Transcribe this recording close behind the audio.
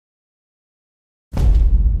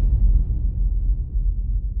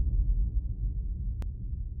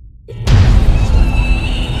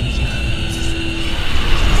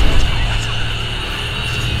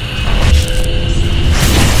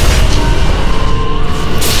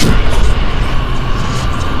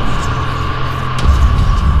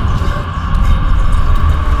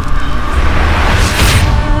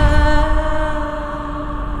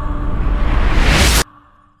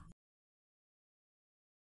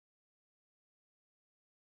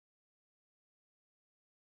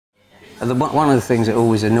One of the things that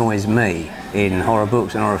always annoys me in horror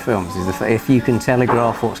books and horror films is if you can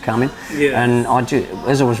telegraph what's coming. Yeah. And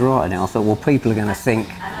as I was writing it, I thought, well, people are going to think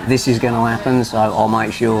this is going to happen, so I'll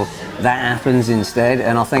make sure that happens instead.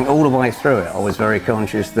 And I think all the way through it, I was very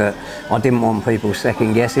conscious that I didn't want people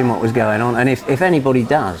second guessing what was going on. And if anybody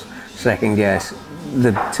does second guess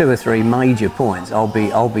the 2 or 3 major points, I'll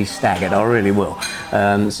be staggered. I really will.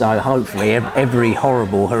 So hopefully every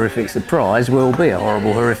horrible, horrific surprise will be a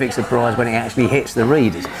horrible, horrific surprise when it actually hits the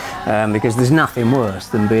readers, because there's nothing worse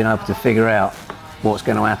than being able to figure out what's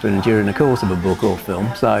going to happen during the course of a book or film.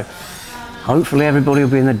 So hopefully everybody will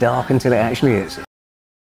be in the dark until it actually hits.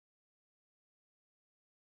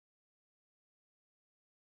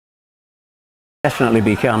 Definitely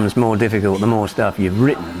becomes more difficult the more stuff you've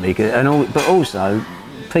written, but also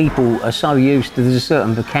people are so used to, there's a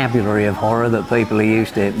certain vocabulary of horror that people are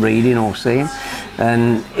used to reading or seeing,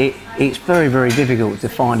 and it's very, very difficult to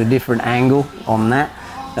find a different angle on that.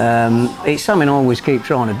 It's something I always keep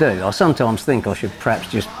trying to do. I sometimes think I should perhaps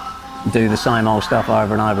just do the same old stuff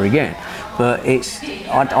over and over again, but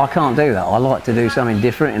I can't do that. I like to do something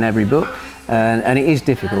different in every book. And it is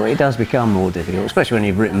difficult. It does become more difficult, especially when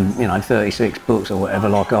you've written, 36 books or whatever,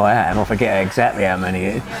 like I have. I forget exactly how many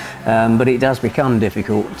it is. But it does become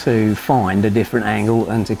difficult to find a different angle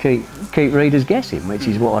and to keep readers guessing, which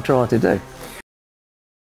is what I try to do.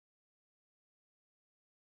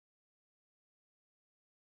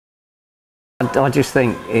 I just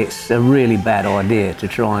think it's a really bad idea to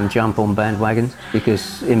try and jump on bandwagons,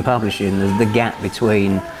 because in publishing, the gap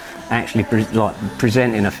between actually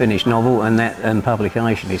presenting a finished novel and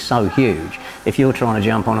publication is so huge. If you're trying to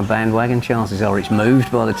jump on a bandwagon, chances are it's moved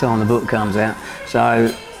by the time the book comes out.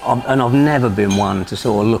 So, I've never been one to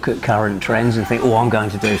sort of look at current trends and think, oh, I'm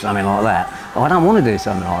going to do something like that. I don't want to do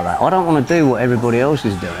something like that. I don't want to do what everybody else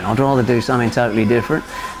is doing. I'd rather do something totally different.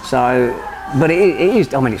 So, but it is,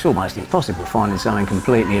 it's almost impossible finding something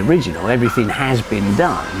completely original. Everything has been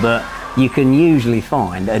done, but you can usually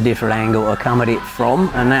find a different angle to come at it from,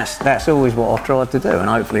 and that's always what I've tried to do, and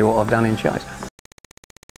hopefully what I've done in Chase.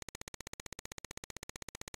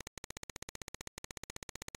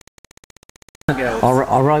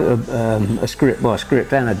 I wrote a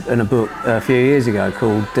script and a book a few years ago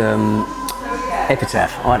called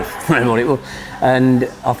Epitaph. I don't remember what it was, and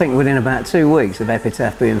I think within about 2 weeks of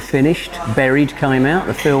Epitaph being finished, Buried came out,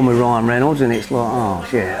 the film with Ryan Reynolds, and it's like, oh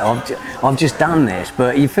shit, I've just done this.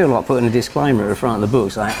 But you feel like putting a disclaimer at the front of the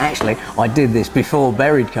book saying, actually, I did this before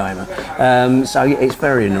Buried came out. So it's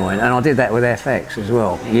very annoying, and I did that with FX as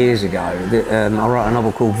well years ago. I wrote a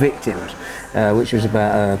novel called Victims, which was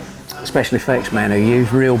about a special effects man who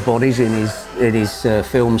used real bodies in his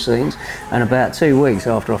film scenes, and about 2 weeks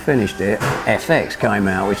after I finished it, FX came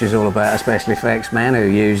out, which is all about a special effects man who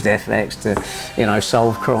used FX to,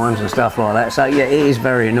 solve crimes and stuff like that. So yeah, it is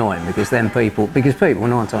very annoying, because people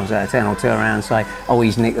 9 times out of 10 will turn around and say, oh,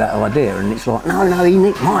 he's nicked that idea, and it's like, no, he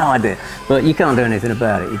nicked my idea. But you can't do anything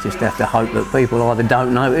about it. You just have to hope that people either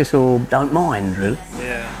don't notice or don't mind, really.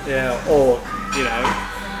 Yeah, or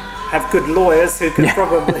have good lawyers who can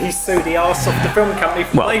probably sue the arse off the film company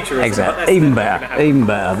for plagiarism. Exactly. Even better.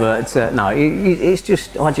 But no, it's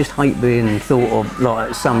just, I just hate being thought of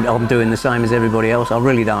like I'm doing the same as everybody else. I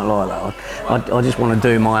really don't like that. I just want to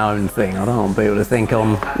do my own thing. I don't want people to think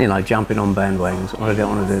I'm, jumping on bandwagons. I don't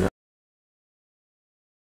want to do that.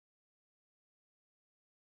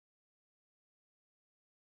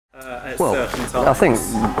 Well, I think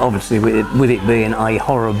obviously with it being a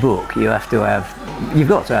horror book, you've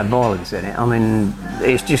got to have violence in it. I mean,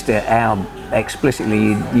 it's just how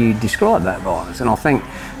explicitly you describe that violence. And I think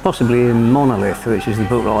possibly in Monolith, which is the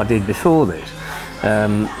book that I did before this,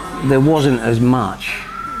 there wasn't as much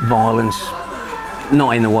violence,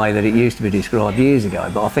 not in the way that it used to be described years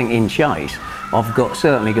ago, but I think in Chase, I've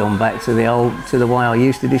certainly gone back to the way I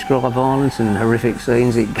used to describe violence and horrific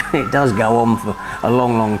scenes. It does go on for a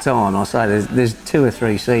long, long time. I say there's 2 or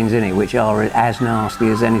 3 scenes in it which are as nasty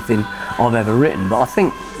as anything I've ever written. But I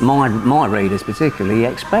think my readers particularly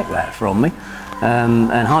expect that from me,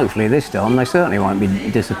 and hopefully this time they certainly won't be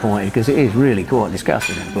disappointed, because it is really quite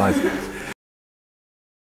disgusting in places.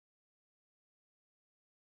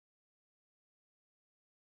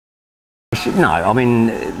 No, I mean,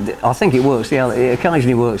 I think it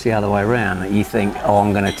occasionally works the other way around, that you think, oh,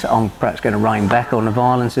 I'm perhaps going to rein back on the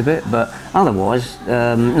violence a bit, but otherwise,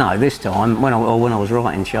 no, this time, when I was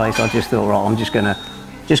writing Chase, I just thought, right, I'm just going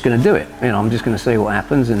just going to do it. You know, I'm just going to see what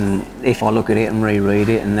happens, and if I look at it and reread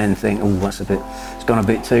it and then think, oh, it's gone a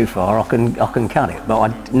bit too far, I can cut it.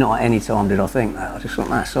 But not at any time did I think that. I just thought,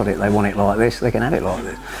 nah, sod it, they want it like this, they can have it like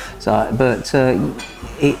this. So, but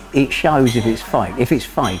it shows if it's fake. If it's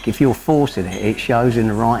fake, if you're forcing it, it shows in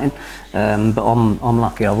the writing. But I'm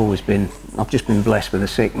lucky. I've just been blessed with a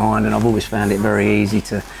sick mind, and I've always found it very easy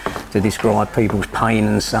to describe people's pain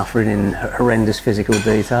and suffering in horrendous physical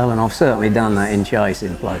detail, and I've certainly done that in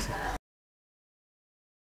Chasing places.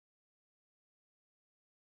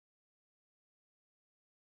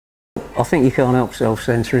 I think you can't help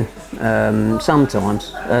self-censoring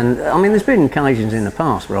sometimes, and I mean, there's been occasions in the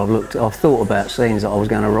past where I've thought about scenes that I was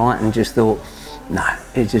going to write and just thought, no,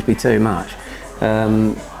 it'd just be too much.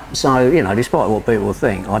 So, you know, despite what people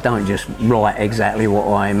think, I don't just write exactly what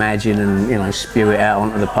I imagine and, you know, spew it out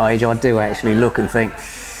onto the page. I do actually look and think,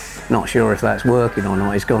 not sure if that's working or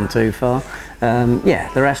not, it's gone too far.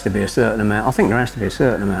 Yeah, there has to be a certain amount, I think there has to be a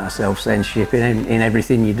certain amount of self-censorship in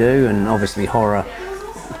everything you do, and obviously horror,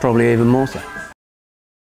 probably even more so.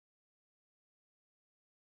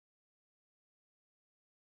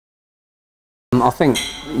 I think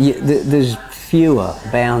there's fewer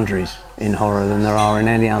boundaries in horror than there are in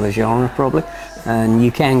any other genre, probably, and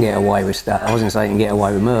you can get away with stuff. I wasn't saying you can get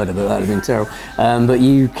away with murder, but that would have been terrible. But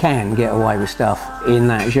you can get away with stuff in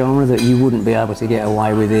that genre that you wouldn't be able to get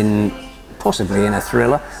away with possibly in a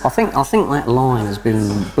thriller. I think that line has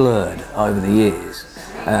been blurred over the years,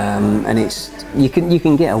 and you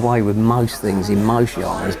can get away with most things in most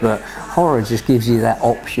genres, but horror just gives you that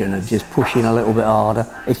option of just pushing a little bit harder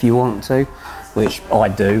if you want to, which I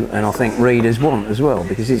do, and I think readers want as well,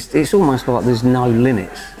 because it's almost like there's no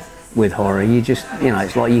limits with horror. You just, you know,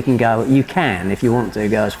 it's like you can, if you want to,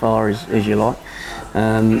 go as far as you like,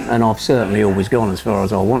 and I've certainly always gone as far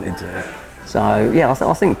as I wanted to. So yeah,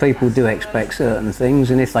 I think people do expect certain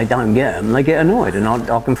things, and if they don't get them, they get annoyed, and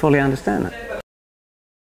I can fully understand that.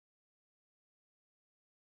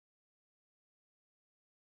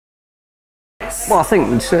 Well, I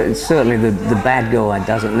think certainly the bad guy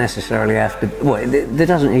doesn't necessarily have to. Well, there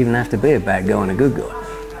doesn't even have to be a bad guy and a good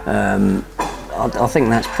guy. I think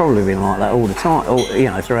that's probably been like that all the time, you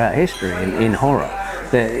know, throughout history in horror.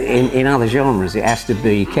 In other genres, it has to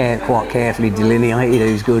be quite carefully delineated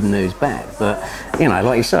who's good and who's bad. But, you know,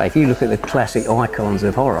 like you say, if you look at the classic icons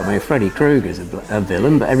of horror, I mean, Freddy Krueger's a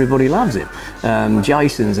villain, but everybody loves him.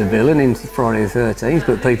 Jason's a villain in Friday the 13th,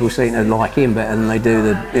 but people seem to like him better than they do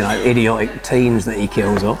the, you know, idiotic teens that he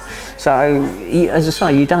kills off. So, as I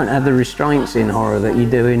say, you don't have the restraints in horror that you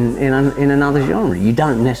do in another genre. You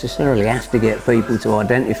don't necessarily have to get people to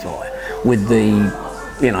identify with the,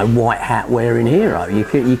 you know, white hat wearing hero. You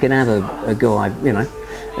can have a guy, you know,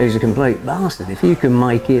 who's a complete bastard. If you can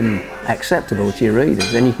make him acceptable to your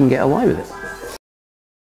readers, then you can get away with it.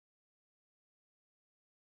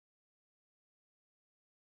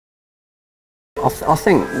 I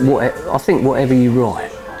think whatever you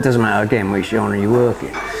write, it doesn't matter again which genre you work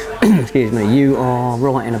in. Excuse me, you are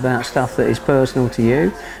writing about stuff that is personal to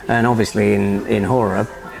you, and obviously in horror,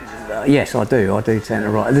 yes, I do tend to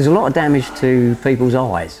write. There's a lot of damage to people's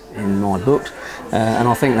eyes in my books, and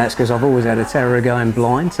I think that's because I've always had a terror of going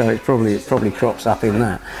blind, so it probably crops up in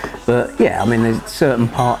that. But yeah, I mean, there's certain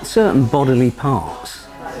bodily parts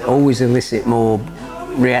always elicit more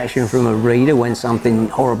reaction from a reader when something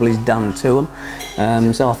horrible is done to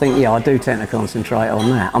them. So I think, yeah, I do tend to concentrate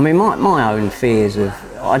on that. I mean, my own fears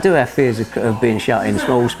I do have fears of being shut in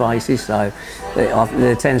small spaces, so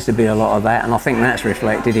there tends to be a lot of that, and I think that's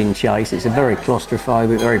reflected in Chase. It's a very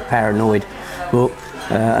claustrophobic, very paranoid book,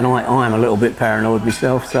 and I am a little bit paranoid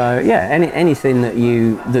myself. So yeah, anything that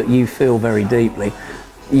you feel very deeply,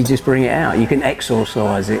 you just bring it out. You can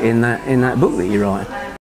exorcise it in that book that you write.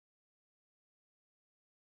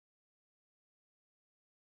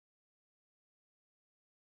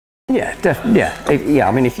 Yeah, definitely. Yeah,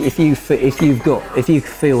 I mean, if you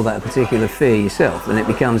feel that particular fear yourself, then it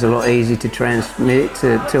becomes a lot easier to transmit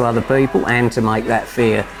it to other people and to make that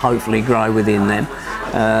fear hopefully grow within them.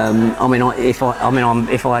 I mean, if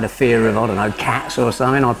I had a fear of, I don't know, cats or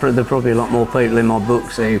something, there'd probably a lot more people in my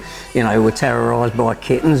books who, you know, were terrorised by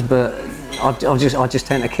kittens, but I just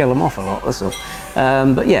tend to kill them off a lot. That's all.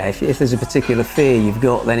 But yeah, if there's a particular fear you've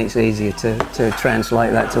got, then it's easier to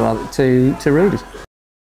translate that to readers.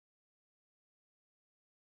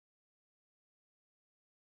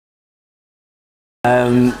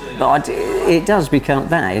 But it does become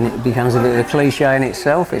that, and it becomes a bit of a cliche in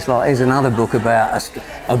itself. It's like, here's another book about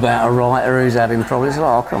a writer who's having problems. It's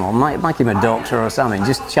like, oh, come on, make him a doctor or something.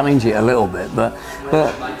 Just change it a little bit. But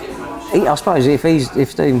I suppose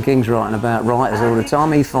if Stephen King's writing about writers all the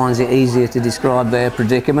time, he finds it easier to describe their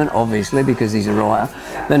predicament, obviously, because he's a writer,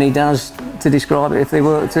 than he does to describe it if they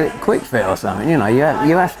worked at Quick Fit or something. You know, you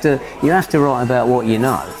have to write about what you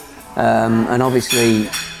know, and obviously,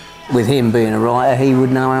 with him being a writer, he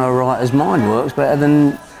would know how a writer's mind works better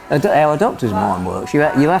than how a doctor's mind works. You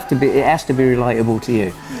have to be. It has to be relatable to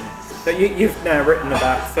you. But you've now written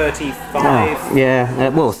about 35. Oh, yeah,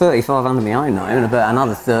 well, 35 under my own name, and about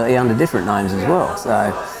another 30 under different names as well. So.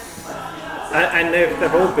 And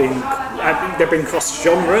they've all been. They've been cross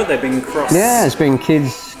genre. They've been cross. Yeah, it's been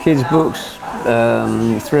kids books,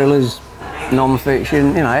 thrillers,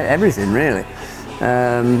 non-fiction. You know, everything really.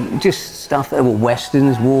 Just stuff that were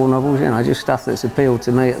westerns, war novels. You know, just stuff that's appealed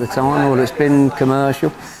to me at the time, or that's been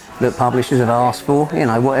commercial, that publishers have asked for, you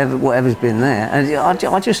know, whatever's been there. And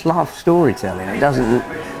I just love storytelling. It doesn't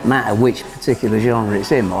matter which particular genre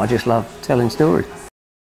it's in, but I just love telling stories.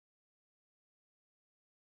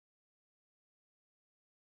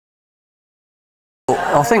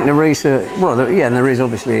 I think the research, well, yeah, and there is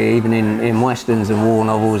obviously, even in westerns and war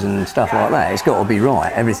novels and stuff like that, it's got to be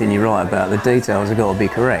right. Everything you write about, the details have got to be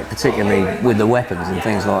correct, particularly with the weapons and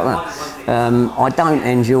things like that. I don't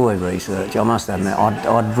enjoy research, I must admit.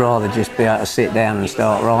 I'd rather just be able to sit down and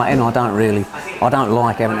start writing. I don't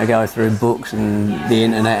like having to go through books and the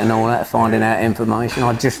internet and all that, finding out information.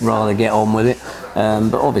 I'd just rather get on with it.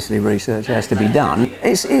 But obviously research has to be done.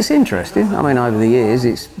 It's interesting. I mean, over the years,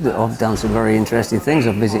 I've done some very interesting things.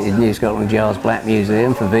 I've visited New Scotland Yard's Black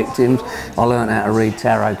Museum for victims. I learned how to read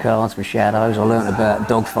tarot cards for shadows. I learned about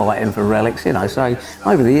dogfighting for relics, you know. So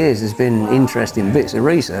over the years, there's been interesting bits of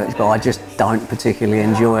research, but I just don't particularly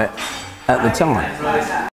enjoy it at the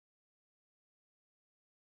time.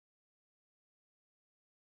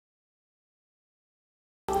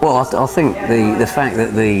 Well, I think the fact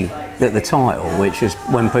that the title, which is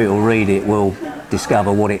when people read it, will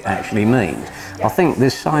discover what it actually means. I think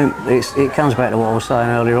it comes back to what I was saying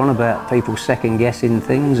earlier on about people second guessing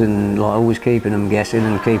things and like always keeping them guessing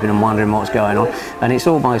and keeping them wondering what's going on. And it's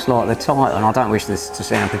almost like the title, and I don't wish this to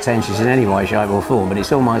sound pretentious in any way, shape or form, but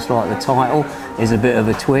it's almost like the title is a bit of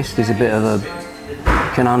a twist, is a bit of a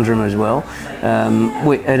conundrum as well.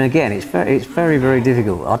 And again, it's very, very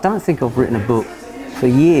difficult. I don't think I've written a book for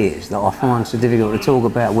years that I find so difficult to talk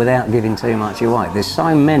about without giving too much away. There's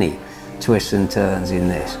so many twists and turns in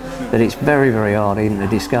this that it's very, very hard even to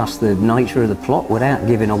discuss the nature of the plot without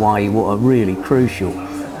giving away what are really crucial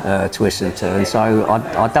twists and turns. So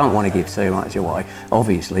I don't want to give too much away,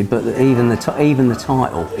 obviously, but even the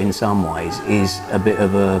title in some ways is a bit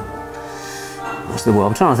of a, what's the word?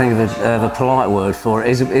 I'm trying to think of a polite word for it.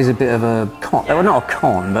 Is a bit of a con. Well, not a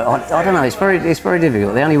con, but I don't know. It's very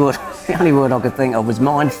difficult. The only word I could think of was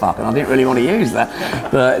mindfuck, and I didn't really want to use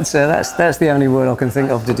that. But that's the only word I can think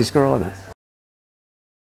of to describe it.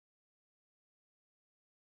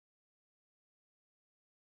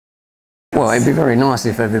 Well, it'd be very nice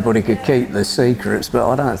if everybody could keep the secrets, but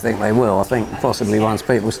I don't think they will. I think possibly once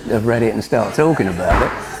people have read it and start talking about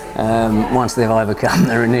it, once they've overcome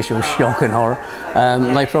their initial shock and horror,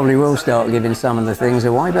 they probably will start giving some of the things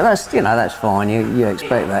away. But that's fine. You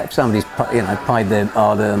expect that. If somebody's paid their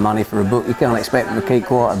hard-earned money for a book, you can't expect them to keep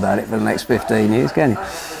quiet about it for the next 15 years, can you?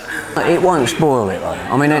 It won't spoil it though.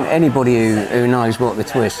 I mean, anybody who knows what the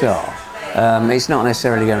twists are, it's not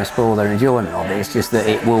necessarily going to spoil their enjoyment of it. It's just that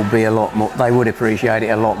it will be a lot more. They would appreciate it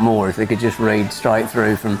a lot more if they could just read straight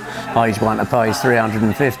through from page 1 to page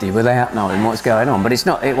 350 without knowing what's going on. But it's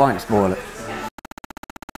not. It won't spoil it.